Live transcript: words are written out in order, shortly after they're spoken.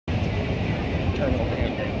turn on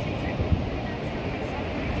camera.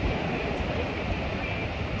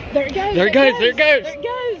 There it goes. There it goes. There it goes. There it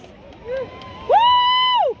goes.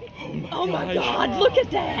 Woo! Oh my God! Look at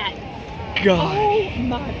that. God. Oh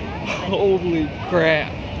my God. Holy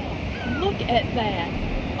crap. Look at that.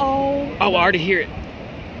 Oh. Oh, I already hear it.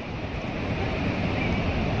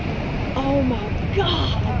 Oh my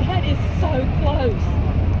God. That is so close.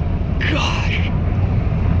 Gosh.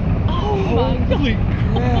 Oh my God. Holy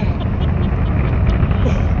crap.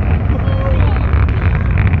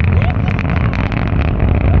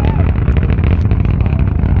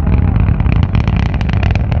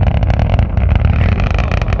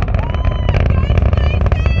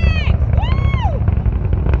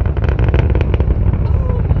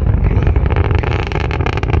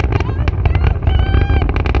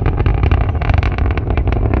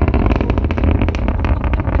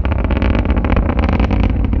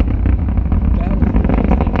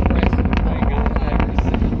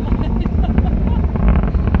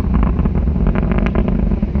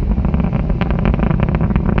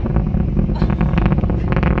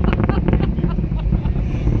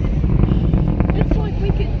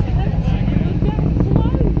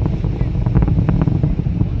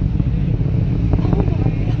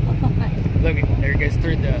 Look, there it goes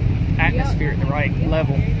through the atmosphere at the right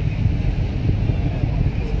level.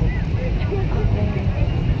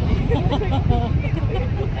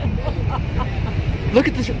 Look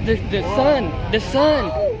at this, the sun. The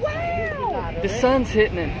sun. Oh wow! The sun's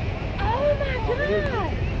hitting it. Oh my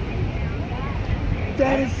God!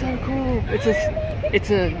 That is so cool. It's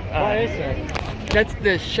a. What is it? That's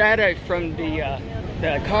the shadow from the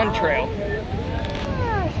contrail.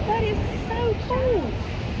 Gosh, that is so cool.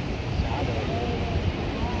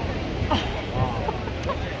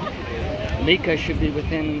 Mika should be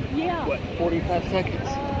within, Yeah. what, 45 seconds?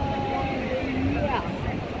 Yeah.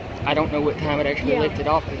 I don't know what time it actually lifted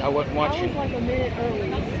off because I wasn't I watching. was like a minute early,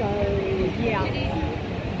 so yeah.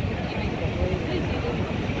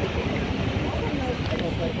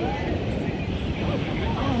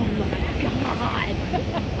 Oh my God.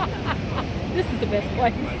 This is the best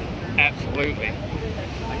place. Absolutely.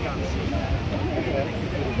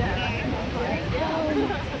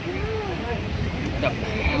 The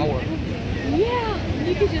power. Yeah,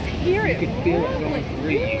 you could just hear it. You could feel it going through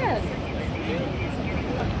you. Yes.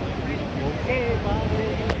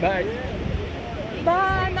 Bye.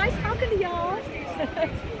 Bye. Nice talking to y'all.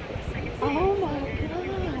 Oh my God.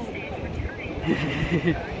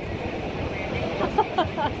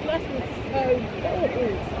 That was so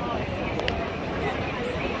cool.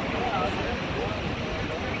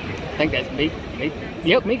 I think that's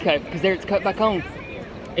Yep, Miko, because there it's cut back on.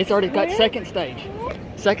 It's already got Where? second stage.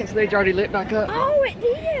 Second stage already lit back up. Oh, it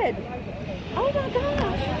did. Oh my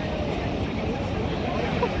gosh.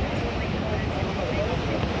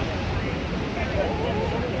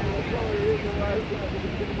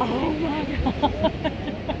 Oh my God.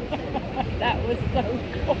 That was so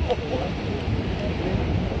cool.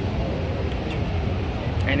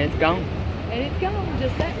 And it's gone. And it's gone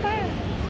just that fast.